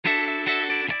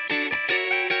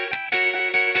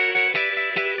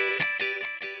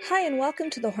Hi, and welcome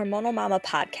to the Hormonal Mama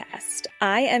podcast.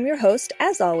 I am your host,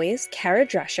 as always, Kara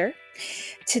Drescher.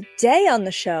 Today on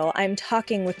the show, I'm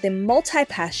talking with the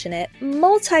multi-passionate,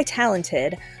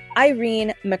 multi-talented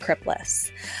Irene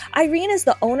Macriplis. Irene is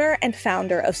the owner and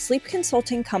founder of sleep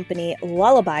consulting company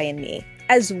Lullaby and Me,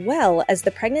 as well as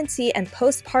the pregnancy and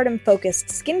postpartum-focused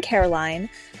skincare line,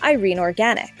 Irene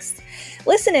Organics.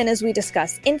 Listen in as we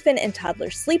discuss infant and toddler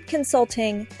sleep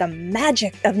consulting, the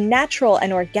magic of natural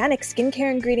and organic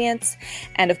skincare ingredients,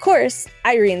 and of course,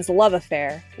 Irene's love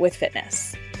affair with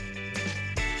fitness.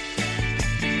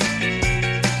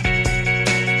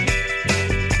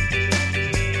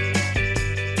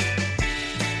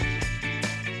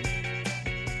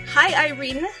 Hi,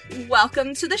 Irene.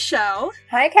 Welcome to the show.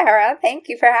 Hi, Kara. Thank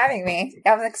you for having me.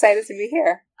 I'm excited to be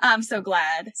here. I'm so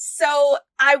glad. So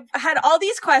I had all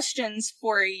these questions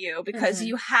for you because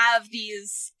you have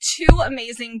these two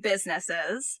amazing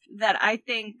businesses that I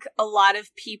think a lot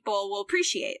of people will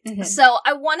appreciate. So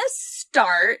I want to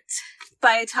start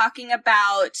by talking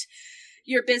about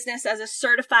your business as a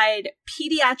certified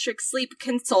pediatric sleep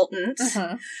consultant,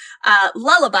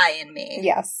 Lullaby and Me.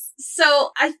 Yes.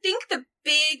 So I think the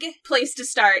big place to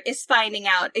start is finding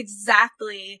out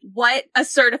exactly what a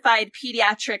certified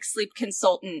pediatric sleep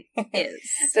consultant is.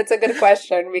 That's a good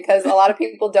question because a lot of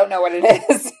people don't know what it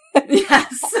is.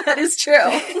 Yes, that is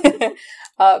true.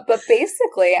 But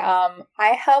basically,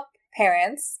 I help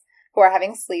parents who are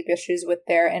having sleep issues with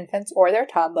their infants or their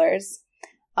toddlers.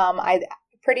 I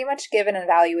pretty much give an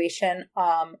evaluation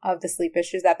of the sleep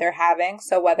issues that they're having.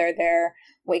 So whether they're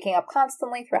waking up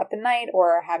constantly throughout the night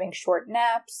or having short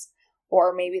naps,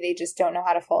 or maybe they just don't know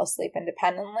how to fall asleep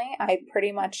independently, I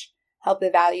pretty much help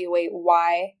evaluate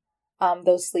why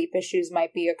those sleep issues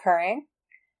might be occurring.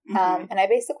 And I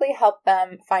basically help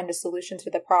them find a solution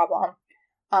to the problem.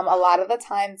 A lot of the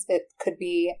times it could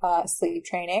be sleep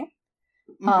training,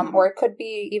 or it could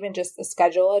be even just a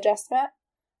schedule adjustment.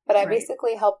 But I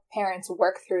basically help parents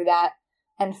work through that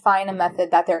and find a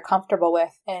method that they're comfortable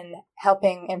with in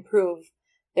helping improve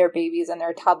their babies and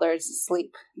their toddlers'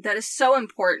 sleep. That is so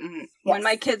important. Yes. When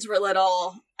my kids were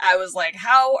little, I was like,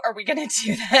 how are we going to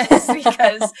do this?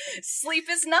 Because sleep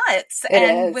is nuts.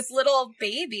 With little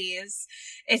babies,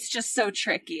 it's just so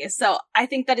tricky. So I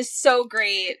think that is so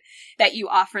great that you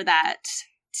offer that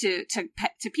to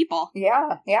people.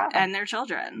 Yeah. And their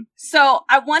children. So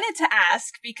I wanted to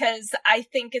ask, because I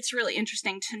think it's really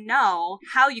interesting to know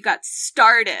how you got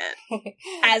started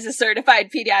as a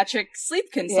certified pediatric sleep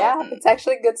consultant. Yeah, it's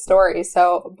actually a good story.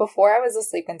 So before I was a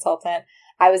sleep consultant,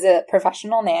 I was a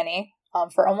professional nanny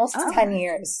for almost 10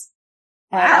 years.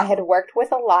 And I had worked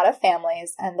with a lot of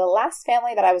families. And the last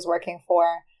family that I was working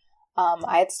for,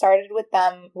 I had started with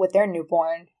them with their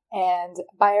newborn. And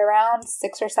by around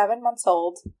 6 or 7 months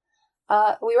old,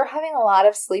 we were having a lot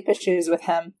of sleep issues with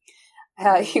him.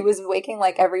 He was waking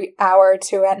like every hour or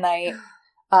two at night.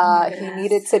 He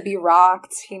needed to be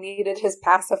rocked. He needed his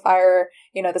pacifier.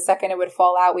 You know, the second it would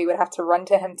fall out, we would have to run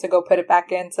to him to go put it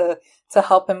back in to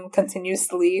help him continue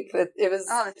sleep. It was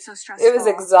it's so stressful. It was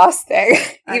exhausting.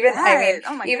 Even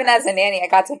goodness. as a nanny, I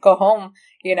got to go home,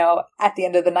 at the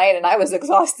end of the night, and I was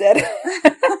exhausted.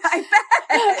 I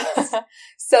bet.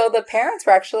 So the parents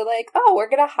were actually like, "Oh, we're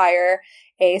gonna hire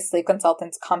a sleep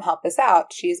consultant to come help us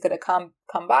out. She's gonna come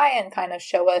by and kind of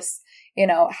show us,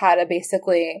 how to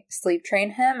basically sleep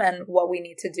train him and what we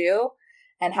need to do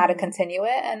and how to continue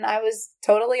it." And I was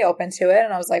totally open to it,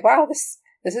 and I was like, "Wow, this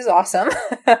is awesome."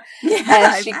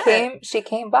 And she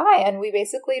came by, and we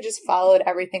basically just followed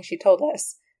everything she told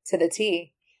us to the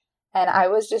T. And I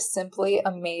was just simply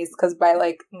amazed because by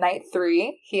like night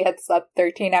 3, he had slept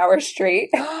 13 hours straight.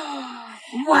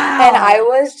 Wow. And I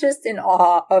was just in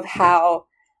awe of how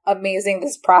amazing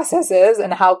this process is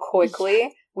and how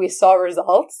quickly we saw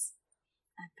results.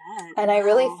 I bet. And I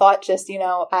really thought just,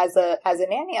 as a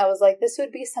nanny, I was like, this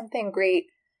would be something great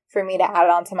for me to add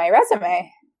on to my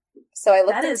resume. So I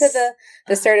looked into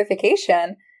the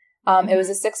certification. It was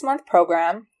a 6-month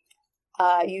program.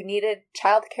 You needed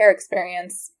childcare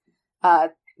experience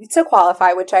to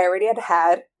qualify, which I already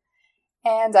had.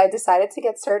 And I decided to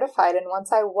get certified. And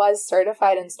once I was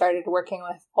certified and started working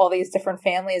with all these different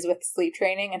families with sleep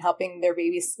training and helping their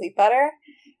babies sleep better,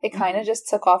 it kind of just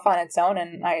took off on its own.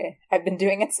 And I've been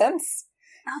doing it since.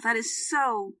 Oh,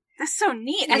 that's so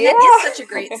neat. And that is such a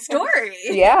great story.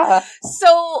 Yeah.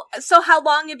 So how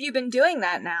long have you been doing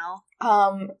that now?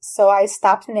 So I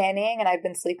stopped nannying and I've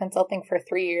been sleep consulting for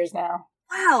 3 years now.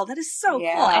 Wow, that is so cool.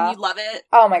 And you love it?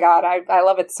 Oh my God, I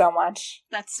love it so much.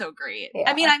 That's so great. Yeah.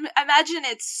 I mean, I imagine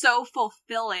it's so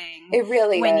fulfilling. It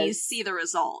really when is. you see the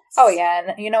results. Oh yeah,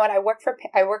 and you know what? I work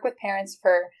with parents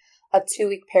for a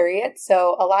 2-week period.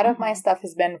 So a lot of my stuff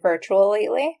has been virtual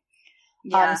lately.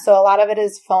 Yeah. So a lot of it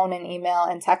is phone and email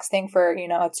and texting for, you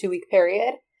know, a 2-week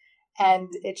period. And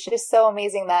it's just so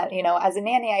amazing that, you know, as a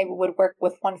nanny, I would work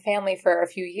with one family for a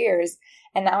few years.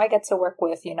 And now I get to work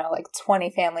with, you know, like 20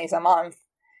 families a month.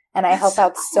 And I help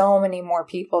out so many more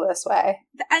people this way.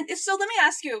 And so let me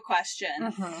ask you a question.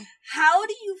 Mm-hmm. How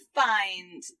do you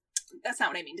find, that's not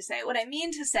what I mean to say. What I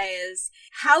mean to say is,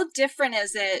 how different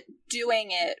is it doing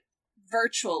it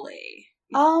virtually?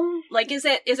 Like, is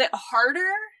it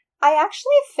harder? I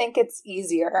actually think it's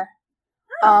easier.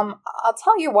 I'll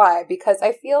tell you why, because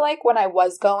I feel like when I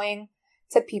was going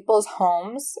to people's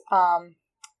homes,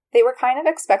 they were kind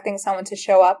of expecting someone to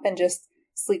show up and just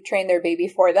sleep train their baby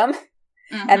for them.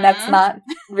 Mm-hmm. And that's not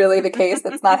really the case.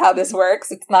 That's not how this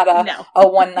works. It's not a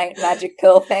one-night magic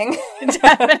pill thing.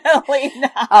 Definitely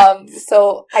not.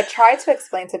 So I try to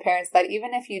explain to parents that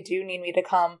even if you do need me to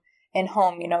come in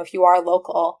home, you know, if you are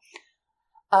local,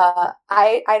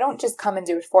 I don't just come and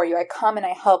do it for you. I come and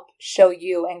I help show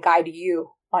you and guide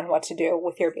you on what to do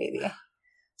with your baby.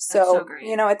 So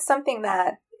you know, it's something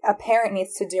that a parent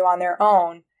needs to do on their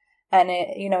own. And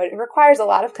it, you know, it requires a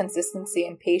lot of consistency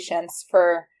and patience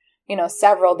for, you know,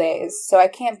 several days. So I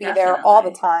can't be there all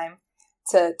the time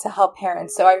to help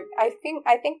parents. So I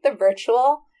think the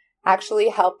virtual actually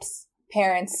helps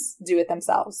parents do it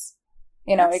themselves.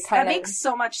 You know, it kind of makes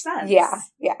so much sense. Yeah.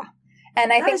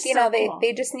 And I think, you know, cool.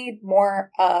 they just need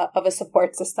more of a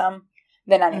support system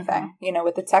than anything, you know,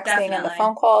 with the texting and the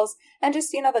phone calls and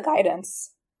just, you know, the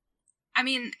guidance. I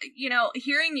mean, you know,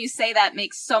 hearing you say that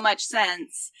makes so much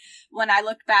sense when I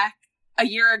look back a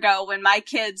year ago when my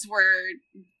kids were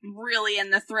really in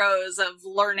the throes of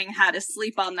learning how to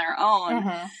sleep on their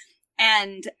own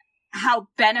and how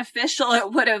beneficial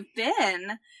it would have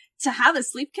been to have a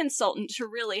sleep consultant to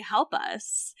really help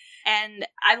us. And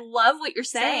I love what you're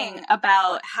saying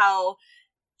about how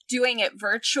doing it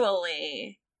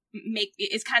virtually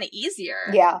is kind of easier.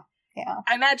 Yeah.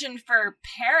 I imagine for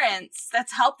parents,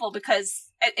 that's helpful because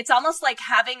it's almost like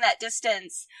having that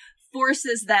distance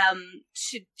forces them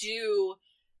to do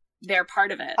their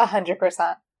part of it.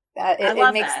 100%.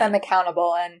 It makes them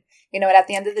accountable. And, you know, at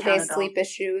the end of the day, sleep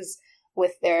issues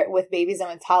with babies and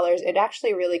with toddlers, it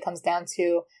actually really comes down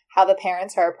to how the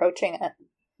parents are approaching it.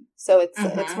 So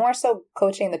it's more so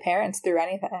coaching the parents through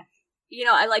anything. You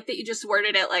know, I like that you just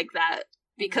worded it like that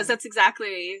because that's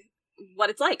exactly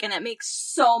what it's like. And it makes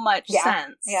so much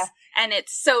sense. Yeah. And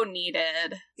it's so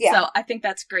needed. Yeah. So I think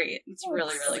that's great. It's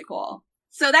really, really cool.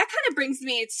 So that kind of brings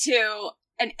me to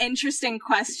an interesting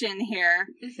question here.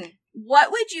 Mm-hmm.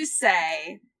 What would you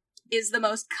say is the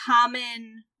most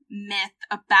common myth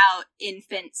about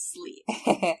infant sleep?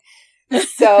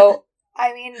 So,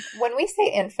 I mean, when we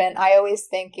say infant, I always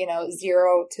think, you know,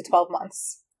 0 to 12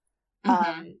 months.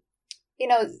 Mm-hmm. You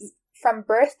know, from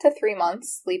birth to 3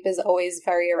 months, sleep is always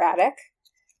very erratic.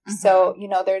 Mm-hmm. So, you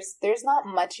know, there's not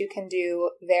much you can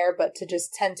do there, but to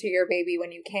just tend to your baby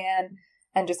when you can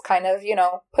and just kind of, you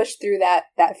know, push through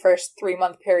that first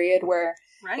 3-month period where,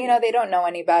 you know, they don't know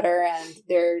any better and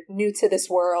they're new to this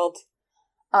world.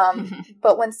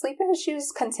 But when sleep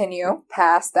issues continue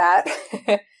past that,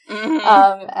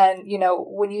 and, you know,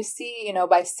 when you see, you know,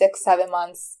 by 6-7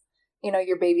 months, you know,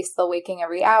 your baby's still waking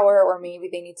every hour, or maybe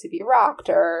they need to be rocked,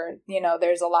 or, you know,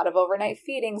 there's a lot of overnight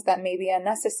feedings that may be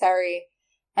unnecessary,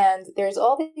 and there's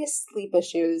all these sleep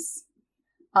issues.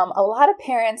 A lot of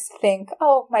parents think,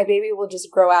 oh, my baby will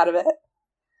just grow out of it.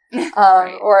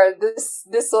 Or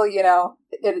this will, you know,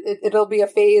 it'll be a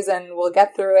phase and we'll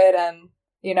get through it, and,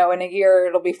 you know, in a year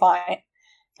it'll be fine.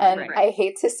 And I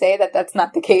hate to say that that's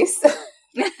not the case.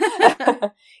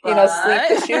 You know,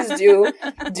 sleep issues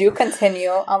do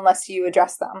continue unless you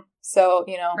address them. So,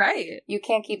 you know, you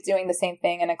can't keep doing the same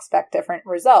thing and expect different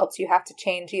results. You have to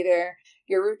change either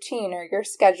your routine or your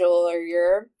schedule or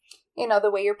your, you know,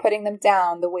 the way you're putting them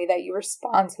down, the way that you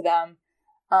respond to them.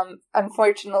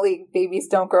 Unfortunately, babies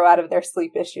don't grow out of their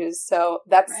sleep issues. So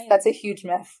that's a huge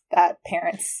myth that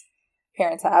parents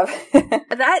have.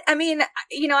 That, I mean,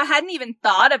 you know, I hadn't even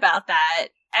thought about that.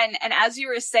 And as you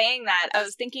were saying that, I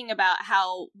was thinking about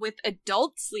how with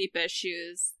adult sleep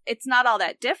issues, it's not all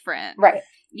that different. Right.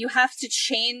 You have to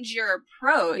change your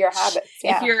approach. Your habits,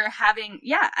 yeah. If you're having,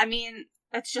 I mean,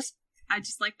 I just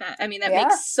like that. I mean, that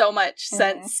makes so much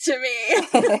sense to me.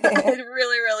 It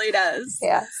really, really does.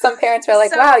 Yeah. Some parents are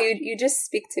like, wow, you just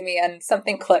speak to me and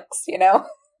something clicks, you know?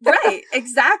 Right.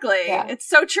 Exactly. Yeah. It's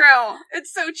so true.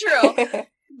 It's so true.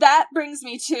 That brings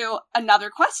me to another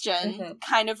question,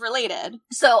 kind of related.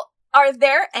 So, are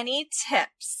there any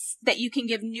tips that you can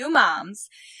give new moms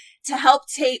to help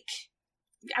take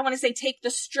I want to say, take the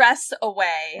stress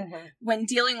away when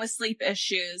dealing with sleep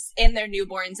issues in their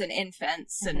newborns and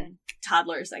infants and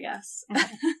toddlers, I guess.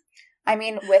 I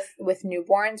mean, with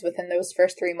newborns, within those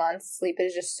first 3 months, sleep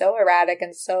is just so erratic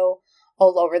and so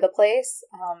all over the place.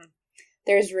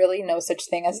 There's really no such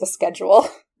thing as a schedule.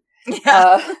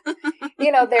 Yeah.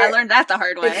 I learned that the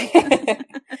hard way.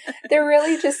 They're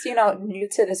really just, new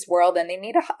to this world, and they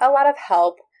need a lot of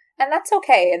help, and that's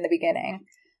okay in the beginning.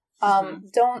 I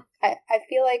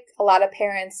feel like a lot of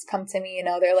parents come to me,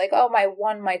 they're like, oh, my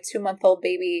 2-month-old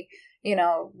baby,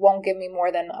 won't give me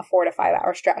more than a 4 to 5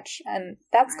 hour stretch. And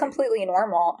that's completely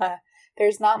normal.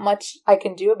 There's not much I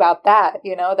can do about that.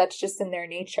 That's just in their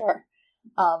nature.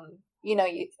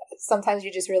 Sometimes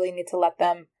you just really need to let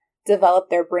them develop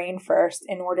their brain first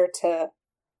in order to,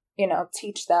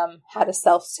 teach them how to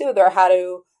self-soothe or how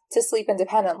to sleep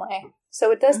independently.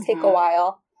 So it does take a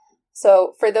while.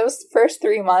 So for those first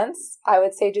 3 months, I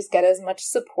would say just get as much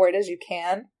support as you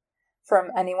can from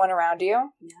anyone around you.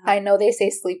 Yeah. I know they say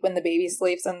sleep when the baby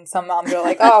sleeps, and some moms are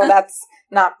like, oh, that's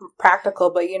not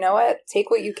practical, but you know what? Take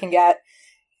what you can get.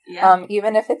 Yeah.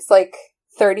 Even if it's like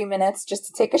 30 minutes just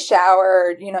to take a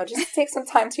shower, just to take some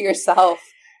time to yourself.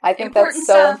 I think that's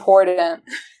so important.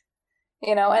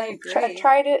 And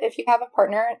try to, if you have a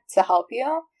partner to help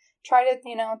you, try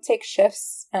to, take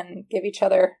shifts and give each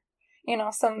other,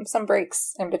 some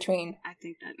breaks in between. I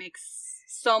think that makes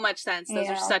so much sense. Those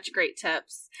are such great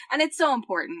tips. And it's so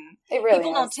important. It really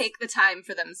People don't take the time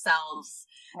for themselves,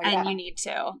 and you need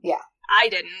to. Yeah. I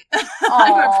didn't.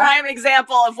 I'm a prime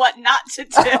example of what not to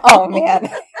do. Oh, man.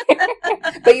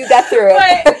 But you got through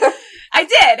it. But I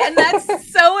did. And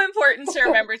that's so important to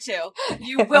remember, too.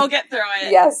 You will get through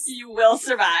it. Yes. You will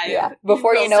survive. Yeah.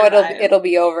 Before you know it, it'll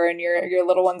be over, and your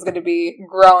little one's going to be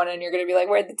grown, and you're going to be like,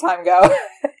 where'd the time go?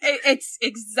 It's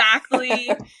exactly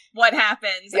what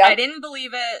happens. Yep. I didn't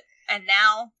believe it, and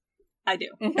now I do.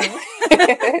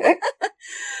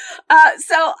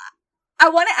 So I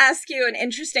want to ask you an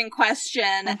interesting question,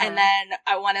 and then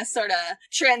I want to sort of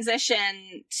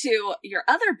transition to your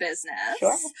other business.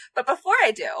 Sure. But before I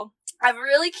do, I'm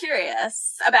really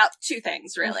curious about two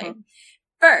things, really.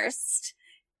 First,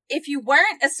 if you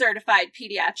weren't a certified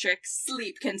pediatric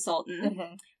sleep consultant,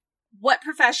 what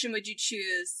profession would you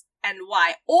choose and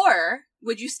why? Or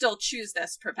would you still choose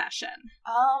this profession?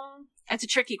 It's a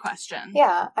tricky question.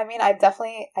 Yeah. I mean, I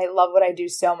love what I do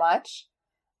so much.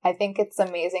 I think it's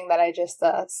amazing that I just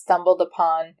stumbled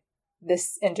upon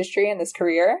this industry and this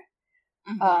career.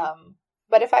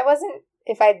 But if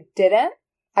I didn't,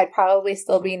 I'd probably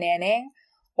still be nannying,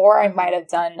 or I might have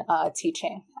done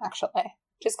teaching, actually,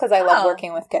 just because I love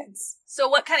working with kids. So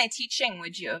what kind of teaching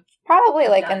would you have? Probably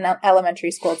like an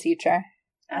elementary school teacher.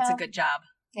 That's a good job.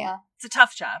 Yeah. It's a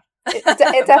tough job. It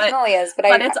definitely is. But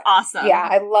it's awesome. Yeah,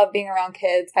 I love being around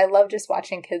kids. I love just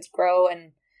watching kids grow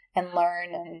and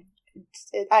learn, and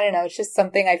I don't know, it's just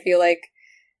something I feel like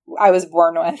I was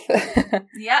born with.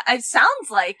 Yeah, it sounds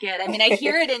like it. I mean, I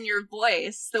hear it in your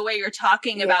voice, the way you're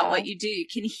talking about what you do. You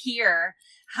can hear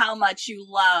how much you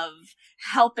love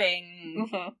helping,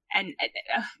 and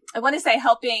I want to say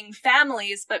helping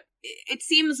families, but it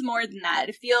seems more than that.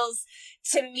 It feels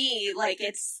to me like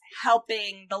it's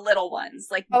helping the little ones.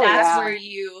 Like that's where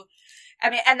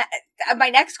and my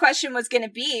next question was going to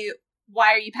be,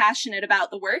 why are you passionate about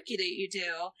the work that you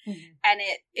do? And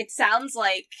it sounds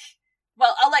like,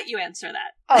 well, I'll let you answer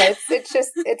that. Oh,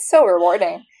 it's so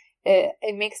rewarding.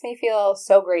 It makes me feel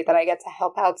so great that I get to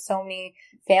help out so many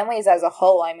families as a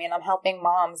whole. I mean, I'm helping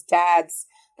moms, dads,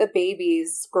 the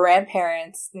babies,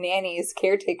 grandparents, nannies,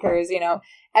 caretakers,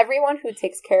 everyone who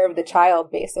takes care of the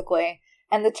child, basically,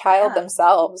 and the child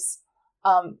themselves.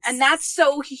 And that's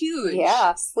so huge.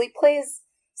 Yeah. Sleep plays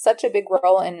such a big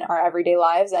role in our everyday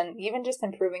lives, and even just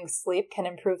improving sleep can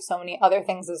improve so many other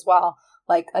things as well,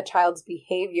 like a child's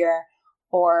behavior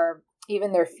or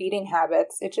even their feeding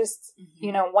habits. It just,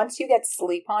 once you get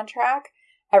sleep on track,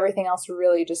 everything else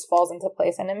really just falls into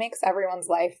place, and it makes everyone's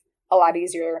life a lot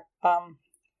easier,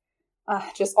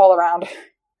 just all around.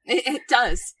 It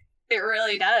does. It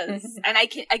really does. And I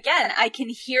can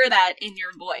hear that in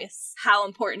your voice, how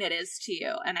important it is to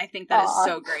you. And I think that is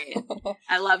so great.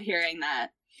 I love hearing that.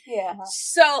 Yeah.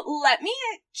 So let me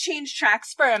change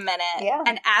tracks for a minute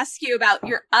and ask you about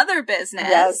your other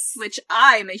business, which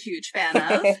I'm a huge fan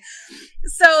of.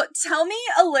 So tell me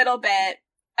a little bit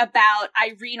about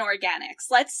Irene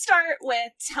Organics. Let's start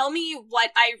with, tell me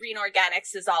what Irene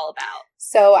Organics is all about.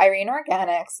 So Irene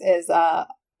Organics is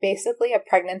basically a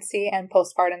pregnancy and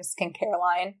postpartum skincare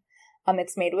line.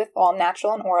 It's made with all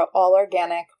natural and all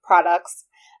organic products.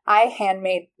 I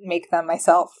make them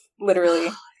myself, literally.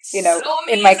 So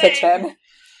in my kitchen.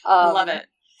 Love it.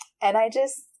 And I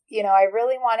just, I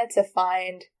really wanted to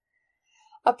find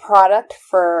a product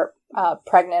for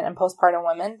pregnant and postpartum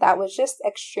women that was just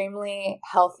extremely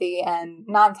healthy and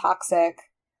non-toxic.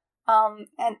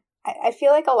 And I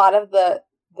feel like a lot of the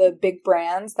big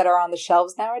brands that are on the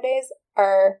shelves nowadays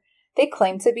they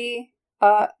claim to be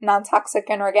non-toxic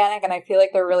and organic, and I feel like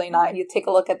they're really not. You take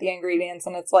a look at the ingredients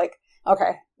and it's like,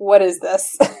 okay, what is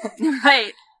this?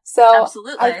 Right. So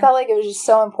absolutely. I felt like it was just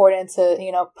so important to,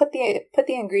 put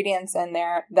the ingredients in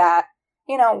there that,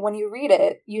 when you read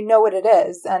it, you know what it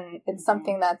is. And it's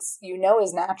something that's,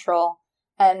 is natural.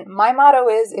 And my motto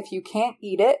is, if you can't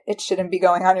eat it, it shouldn't be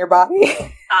going on your body.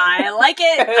 I like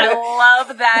it. I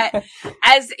love that.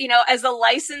 As a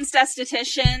licensed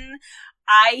esthetician,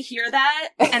 I hear that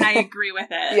and I agree with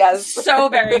it. Yes. So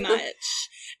very much.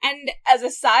 And as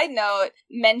a side note,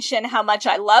 mention how much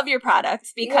I love your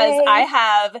products because Yay. I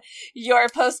have your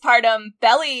postpartum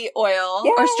belly oil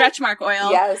or stretch mark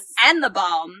oil and the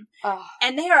balm. Oh.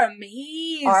 And they are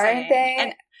amazing. Aren't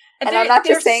they? And I'm not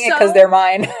just saying it because they're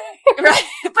mine. Right.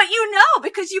 But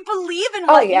because you believe in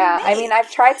what you make. I mean,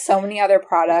 I've tried so many other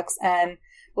products and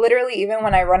literally even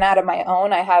when I run out of my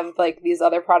own, I have like these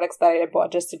other products that I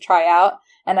bought just to try out.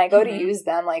 And I go to use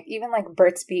them, like even like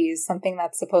Burt's Bees, something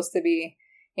that's supposed to be,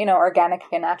 organic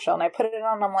and natural. And I put it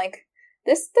on and I'm like,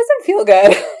 this doesn't feel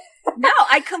good. No,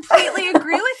 I completely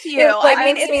agree with you. It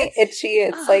makes me itchy.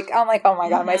 It's like, I'm like, oh my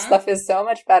God, my stuff is so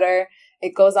much better.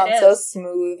 It goes on so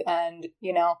smooth. And,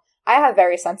 I have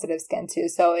very sensitive skin too.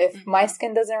 So if my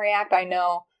skin doesn't react, I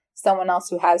know someone else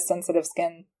who has sensitive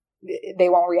skin, they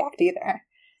won't react either.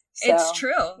 So, it's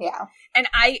true. Yeah. And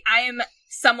I am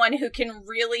someone who can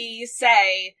really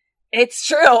say it's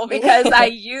true because I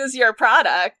use your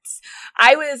products.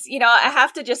 I was, I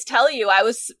have to just tell you, I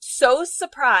was so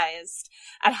surprised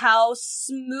at how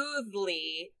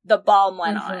smoothly the balm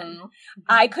went on.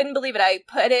 I couldn't believe it. I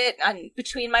put it on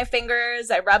between my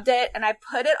fingers, I rubbed it, and I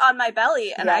put it on my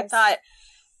belly, and I thought,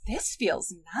 this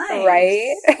feels nice.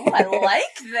 Right? Oh, I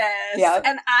like this. Yep.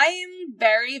 And I'm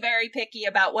very, very picky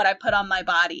about what I put on my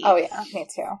body. Oh, yeah. Me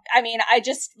too. I mean, I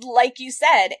just, like you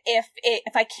said, if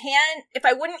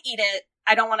I wouldn't eat it,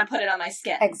 I don't want to put it on my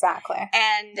skin. Exactly.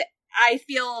 And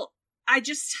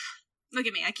look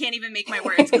at me. I can't even make my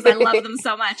words because I love them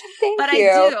so much. Thank you.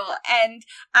 I do. And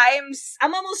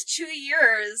I'm almost 2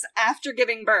 years after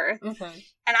giving birth.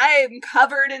 And I am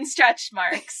covered in stretch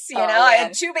marks. I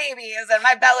had 2 babies and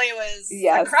my belly was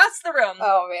across the room.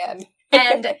 Oh, man.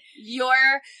 And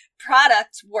your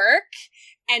products work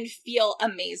and feel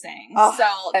amazing. So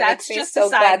that's just so a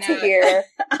side glad note. to hear.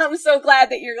 I'm so glad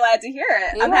that you're glad to hear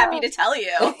it. Yeah. I'm happy to tell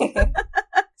you.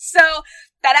 So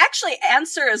that actually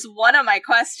answers one of my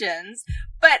questions,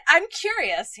 but I'm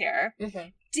curious here.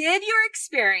 Did your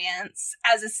experience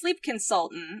as a sleep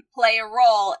consultant play a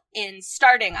role in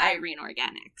starting Irene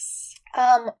Organics?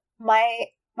 My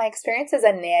experience as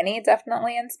a nanny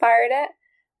definitely inspired it.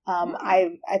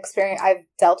 I've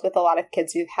dealt with a lot of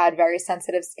kids who've had very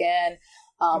sensitive skin,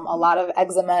 a lot of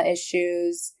eczema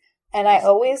issues, and I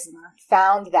always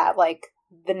found that like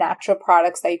the natural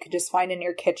products that you could just find in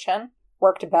your kitchen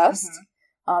worked best.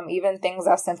 Even things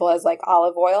as simple as like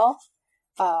olive oil,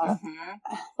 and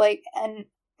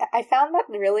I found that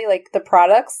really like the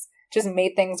products just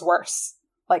made things worse,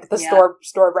 like the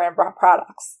store brand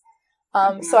products.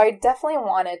 So I definitely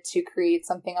wanted to create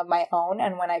something of my own.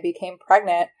 And when I became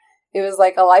pregnant, it was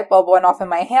like a light bulb went off in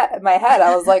my head.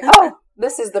 I was like, oh,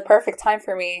 this is the perfect time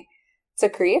for me to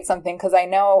create something. Cause I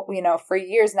know, for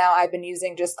years now, I've been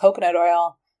using just coconut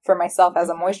oil for myself as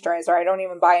a moisturizer. I don't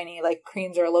even buy any like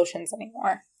creams or lotions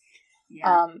anymore.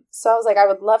 Yeah. So I was like, I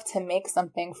would love to make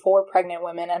something for pregnant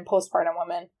women and postpartum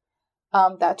women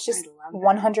that's just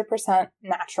 100%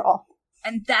 natural.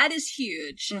 And that is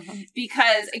huge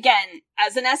because, again,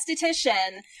 as an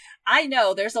esthetician, I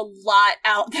know there's a lot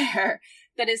out there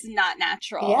that is not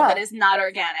natural, that is not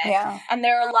organic. Yeah. And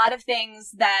there are a lot of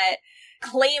things that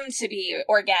claim to be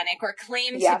organic or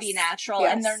claim to be natural,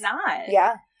 and they're not.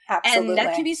 Yeah, absolutely. And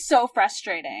that can be so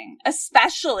frustrating,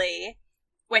 especially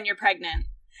when you're pregnant.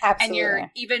 Absolutely. And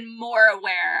you're even more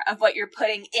aware of what you're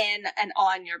putting in and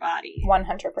on your body. 100%.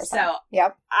 So,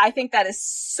 yep. I think that is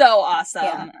so awesome.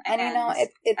 Yeah. And I don't know.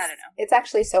 It's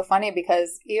actually so funny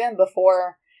because even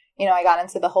before, I got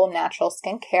into the whole natural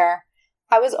skincare,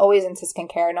 I was always into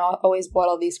skincare and I always bought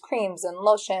all these creams and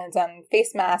lotions and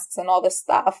face masks and all this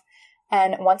stuff.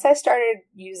 And once I started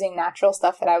using natural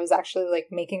stuff that I was actually like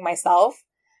making myself,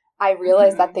 I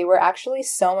realized that they were actually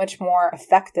so much more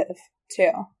effective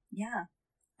too. Yeah.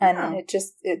 And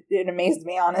it amazed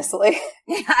me, honestly.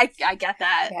 Yeah, I get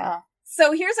that. Yeah.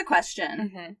 So here's a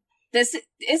question. This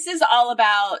is all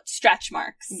about stretch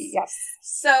marks. Yes.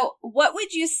 So what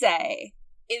would you say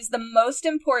is the most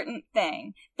important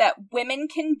thing that women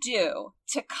can do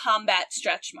to combat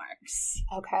stretch marks?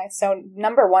 Okay, so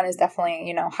number one is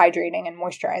definitely, hydrating and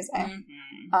moisturizing.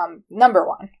 Mm-hmm. Number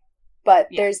one. But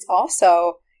there's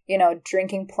also,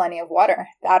 drinking plenty of water.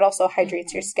 That also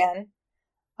hydrates your skin.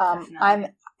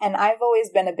 I've always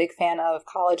been a big fan of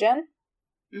collagen.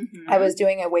 Mm-hmm. I was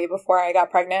doing it way before I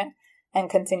got pregnant and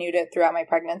continued it throughout my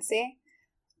pregnancy.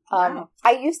 Wow.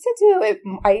 I used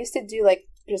to do like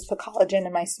just put collagen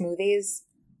in my smoothies,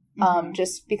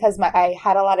 just because I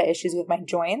had a lot of issues with my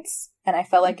joints, and I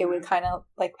felt like it would kind of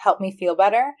like help me feel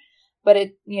better. But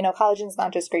collagen is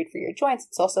not just great for your joints;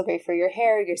 it's also great for your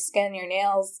hair, your skin, your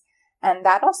nails, and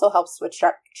that also helps with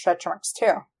stretch marks too.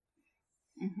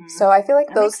 Mm-hmm. So I feel like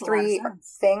that those three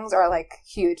things are like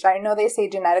huge. I know they say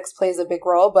genetics plays a big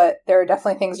role, but there are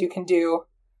definitely things you can do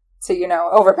to,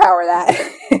 overpower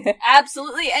that.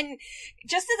 Absolutely. And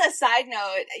just as a side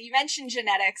note, you mentioned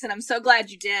genetics, and I'm so glad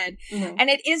you did. Mm-hmm. And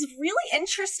it is really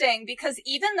interesting because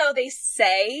even though they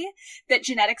say that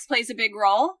genetics plays a big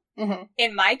role,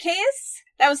 in my case,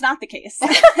 that was not the case.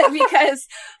 Because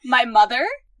my mother,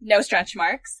 no stretch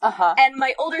marks, and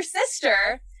my older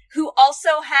sister, who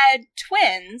also had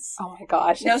twins. Oh my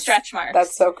gosh. No stretch marks.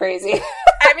 That's so crazy.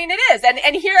 I mean, it is.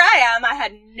 And here I am. I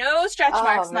had no stretch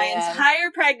marks my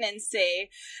entire pregnancy.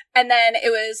 And then it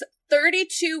was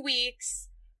 32 weeks,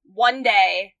 one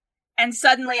day, and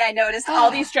suddenly I noticed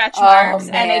all these stretch marks,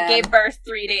 and I gave birth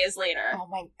 3 days later. Oh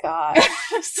my gosh.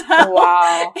 So,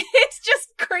 wow. It's just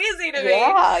crazy to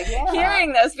me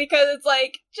hearing this, because it's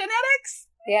like, genetics?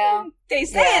 Yeah. They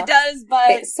say it does,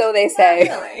 but so they say.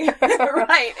 Really.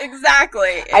 Right,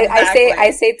 exactly.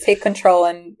 I say take control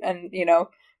and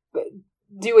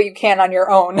do what you can on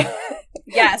your own.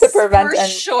 Yes. To prevent and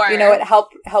sure. It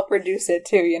help reduce it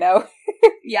too,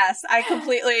 Yes, I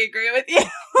completely agree with you.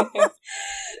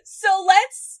 So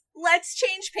let's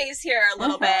change pace here a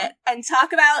little bit and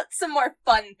talk about some more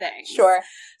fun things. Sure.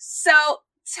 So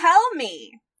tell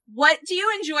me, what do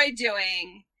you enjoy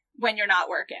doing when you're not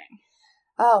working?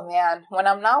 Oh man, when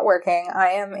I'm not working, I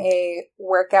am a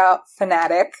workout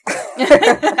fanatic.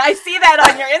 I see that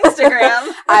on your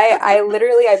Instagram.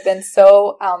 I've been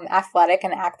so athletic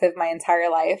and active my entire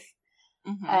life.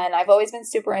 Mm-hmm. And I've always been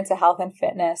super into health and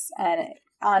fitness. And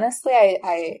honestly,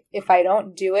 if I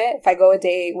don't do it, if I go a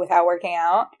day without working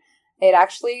out, it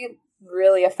actually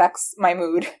really affects my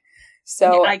mood.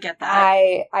 So I get that.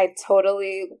 I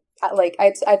totally,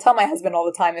 I tell my husband all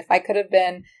the time, if I could have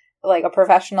been like a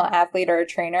professional athlete or a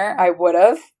trainer, I would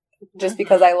have, just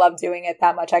because I love doing it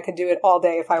that much. I could do it all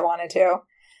day if I wanted to.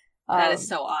 That is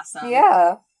so awesome.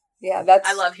 Yeah.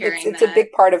 I love hearing it's a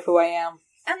big part of who I am.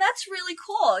 And that's really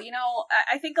cool.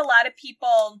 I think a lot of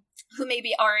people who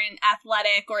maybe aren't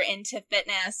athletic or into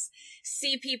fitness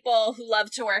see people who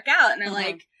love to work out and are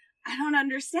like, I don't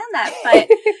understand that, but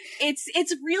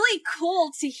it's really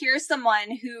cool to hear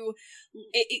someone who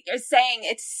is saying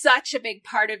it's such a big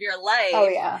part of your life. Oh,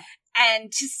 yeah.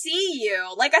 And to see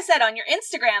you, like I said, on your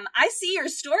Instagram, I see your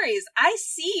stories. I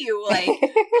see you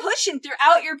pushing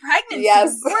throughout your pregnancy,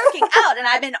 working out, and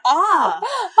I'm in awe.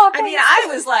 Oh, I mean, I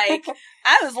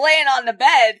was laying on the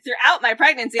bed throughout my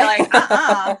pregnancy, like,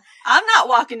 I'm not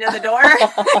walking to the door.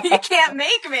 You can't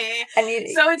make me.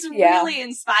 So it's really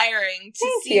inspiring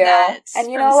to see that and,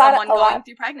 from someone going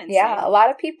through pregnancy. Yeah, a lot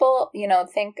of people,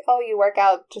 think, oh, you work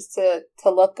out just to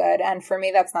look good. And for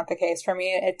me, that's not the case. For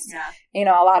me, it's,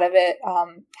 a lot of it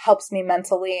helps me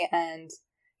mentally, and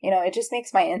it just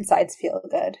makes my insides feel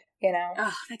good.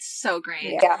 Oh, that's so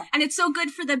great. Yeah, and it's so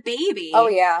good for the baby. Oh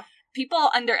yeah, people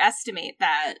underestimate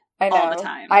that. I know. All the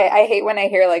time. I hate when I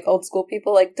hear like old school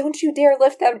people like, don't you dare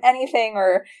lift up anything,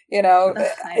 or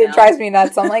it drives me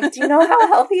nuts. I'm like, do you know how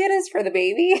healthy it is for the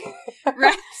baby?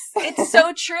 Right. It's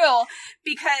so true,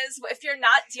 because if you're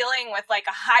not dealing with like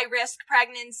a high risk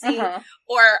pregnancy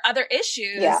or other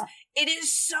issues, it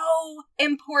is so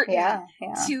important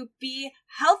to be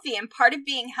healthy. And part of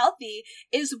being healthy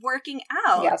is working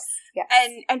out. Yes.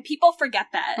 And people forget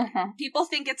that. People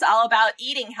think it's all about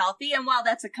eating healthy. And while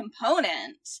that's a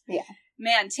component,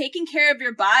 man, taking care of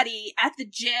your body at the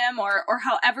gym or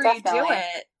however you do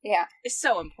it is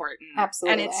so important.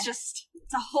 Absolutely. And it's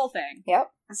a whole thing. Yep.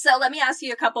 So let me ask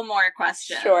you a couple more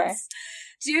questions. Sure.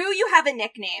 Do you have a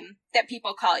nickname that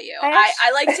people call you?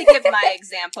 I like to give my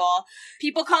example.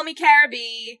 People call me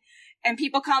Caribee, and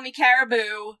people call me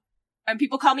Caribou, and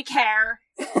people call me Care.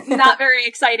 Not very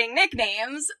exciting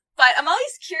nicknames, but I'm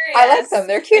always curious. I like them.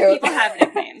 They're cute. If people have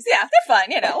nicknames. Yeah, they're fun,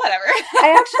 whatever.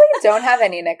 I actually don't have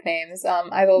any nicknames.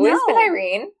 I've always been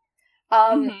Irene.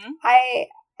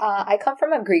 I come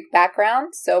from a Greek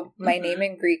background, so my name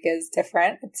in Greek is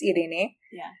different. It's Irini.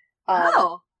 Yeah.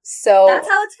 So that's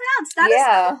how it's pronounced. That is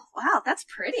cool. Wow, that's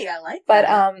pretty. I like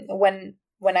that. But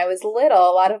when I was little,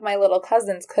 a lot of my little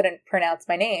cousins couldn't pronounce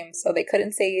my name, so they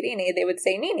couldn't say Irini. They would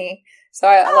say Nini. So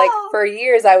for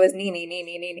years I was Nini,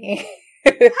 Nini, Nini.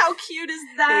 How cute is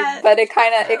that? But it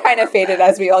kind of faded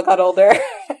as we all got older.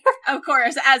 Of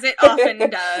course, as it often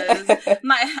does.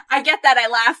 I get that. I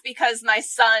laugh because my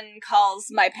son calls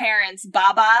my parents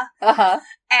Baba.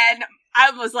 And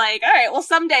I was like, all right, well,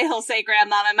 someday he'll say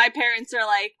grandmama. And my parents are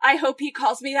like, I hope he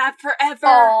calls me that forever.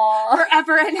 Aww.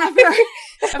 Forever and ever.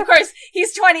 Of course,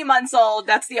 he's 20 months old.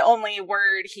 That's the only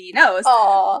word he knows.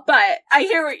 Aww. But I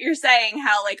hear what you're saying,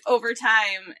 how, like, over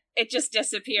time, it just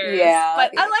disappears. Yeah.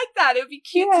 But I like that. It would be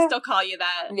cute to still call you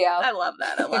that. Yeah. I love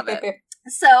that. I love it.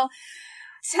 So,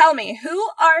 tell me, who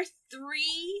are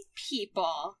 3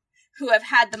 people who have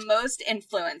had the most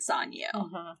influence on you?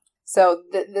 So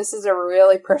this is a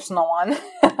really personal one.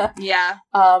 Yeah.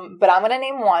 But I'm going to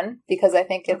name one because I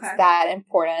think it's that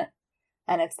important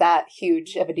and it's that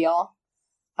huge of a deal.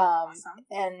 Awesome.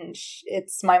 And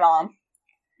it's my mom.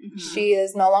 She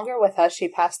is no longer with us. She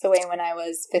passed away when I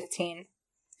was 15.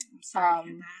 I'm sorry to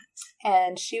hear that.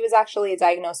 And she was actually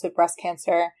diagnosed with breast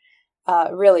cancer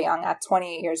really young, at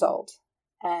 28 years old.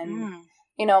 And,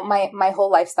 you know, my whole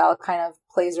lifestyle kind of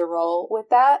plays a role with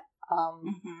that.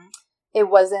 It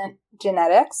wasn't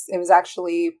genetics. It was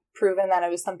actually proven that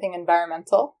it was something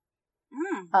environmental.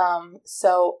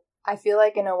 So I feel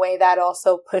like in a way that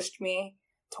also pushed me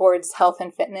towards health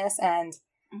and fitness and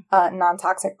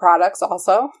non-toxic products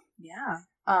also. Yeah.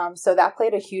 So that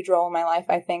played a huge role in my life.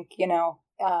 I think, you know,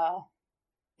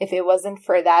 if it wasn't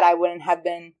for that, I wouldn't have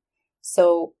been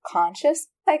so conscious,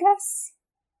 I guess,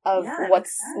 of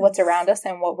what's around us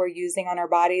and what we're using on our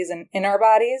bodies and in our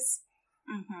bodies.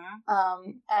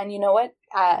 And you know what?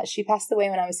 She passed away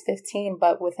when I was 15,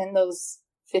 but within those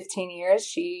 15 years,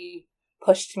 she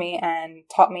pushed me and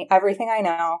taught me everything I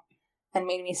know and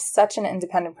made me such an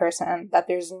independent person that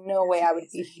there's no way I would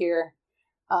be here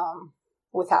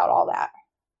without all that.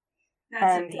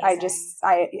 That's amazing.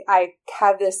 I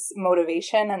have this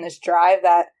motivation and this drive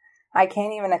that I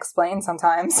can't even explain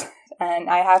sometimes. And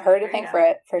I have her to thank for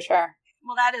it, for sure.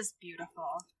 Well, that is beautiful.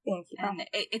 Thank you. And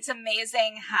it's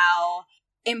amazing how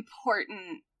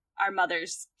important our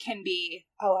mothers can be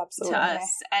absolutely. To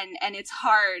us. And it's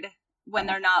hard when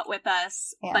they're not with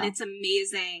us, but it's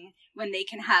amazing when they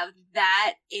can have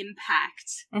that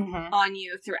impact on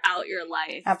you throughout your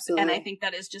life. Absolutely. And I think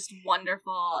that is just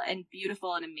wonderful and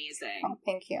beautiful and amazing. Oh,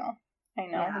 thank you. I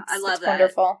know. Yeah, I love that.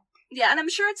 Wonderful. Yeah, and I'm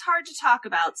sure it's hard to talk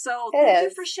about. So thank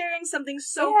you for sharing something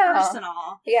so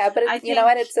personal. Yeah, but you know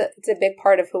what? It's a big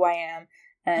part of who I am,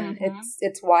 and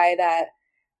it's why that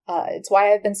it's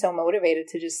why I've been so motivated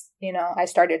to just, you know, I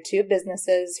started 2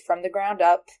 businesses from the ground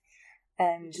up,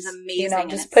 and which is amazing. You know,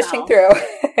 just pushing through.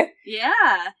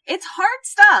 Yeah, it's hard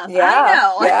stuff. Yeah, I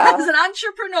know. Yeah. As an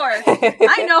entrepreneur,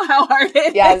 I know how hard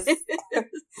it is.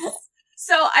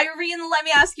 So, Irene, let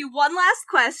me ask you one last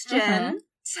question.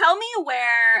 Tell me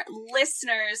where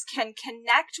listeners can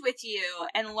connect with you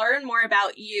and learn more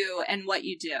about you and what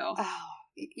you do. Oh,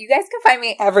 you guys can find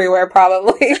me everywhere,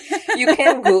 probably. You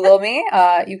can Google me.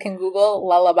 You can Google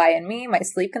Lullaby and Me, my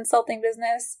sleep consulting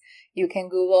business. You can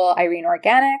Google Irene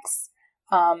Organics.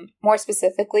 More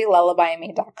specifically,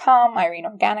 lullabyandme.com,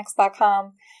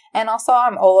 ireneorganics.com. And also,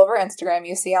 I'm all over Instagram.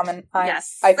 You see,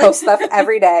 I post stuff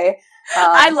every day.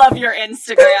 I love your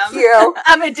Instagram. Thank you.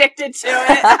 I'm addicted to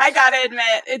it. I gotta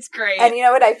admit, it's great. And you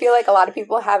know what? I feel like a lot of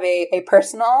people have a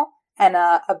personal and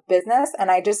a business,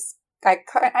 and I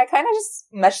kind of just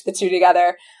mesh the 2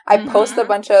 together. I post a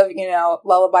bunch of, you know,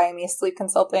 Lullaby and Me sleep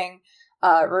consulting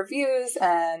reviews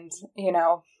and, you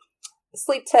know,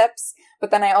 sleep tips,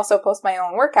 but then I also post my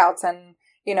own workouts and,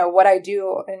 you know, what I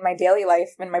do in my daily life,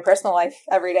 in my personal life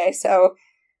every day. So,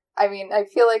 I mean, I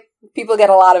feel like people get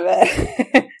a lot of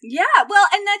it. Yeah, well,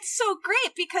 and that's so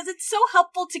great because it's so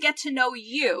helpful to get to know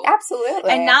you.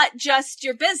 Absolutely. And not just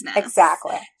your business.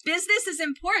 Exactly. Business is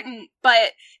important,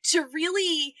 but to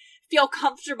really feel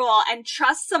comfortable and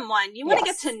trust someone, you want to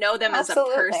get to know them as a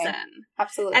person.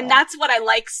 Absolutely. And that's what I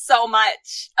like so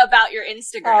much about your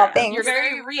Instagram. Oh, thanks. You're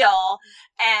very real,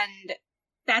 and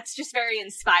that's just very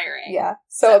inspiring. Yeah.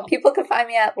 So people can find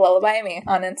me at Lullaby and Me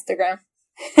on Instagram.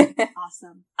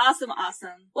 Awesome.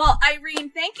 Well, Irene,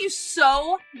 thank you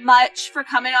so much for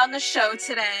coming on the show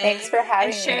today. Thanks for having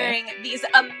me. And sharing these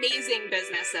amazing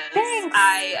businesses. Thanks.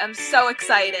 I am so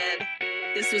excited.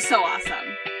 This was so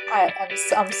awesome.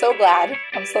 I'm so glad.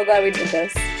 I'm so glad we did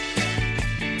this.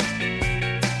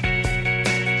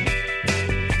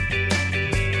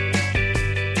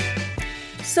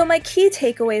 So my key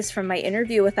takeaways from my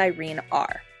interview with Irene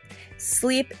are: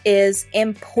 sleep is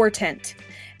important,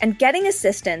 and getting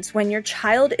assistance when your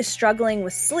child is struggling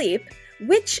with sleep,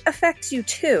 which affects you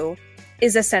too,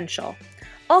 is essential.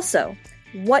 Also,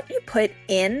 what you put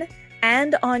in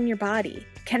and on your body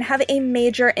can have a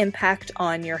major impact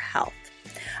on your health.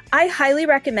 I highly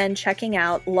recommend checking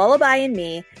out Lullaby and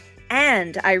Me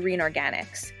and Irene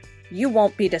Organics. You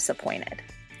won't be disappointed.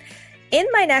 In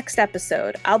my next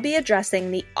episode, I'll be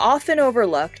addressing the often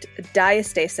overlooked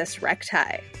diastasis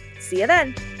recti. See you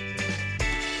then.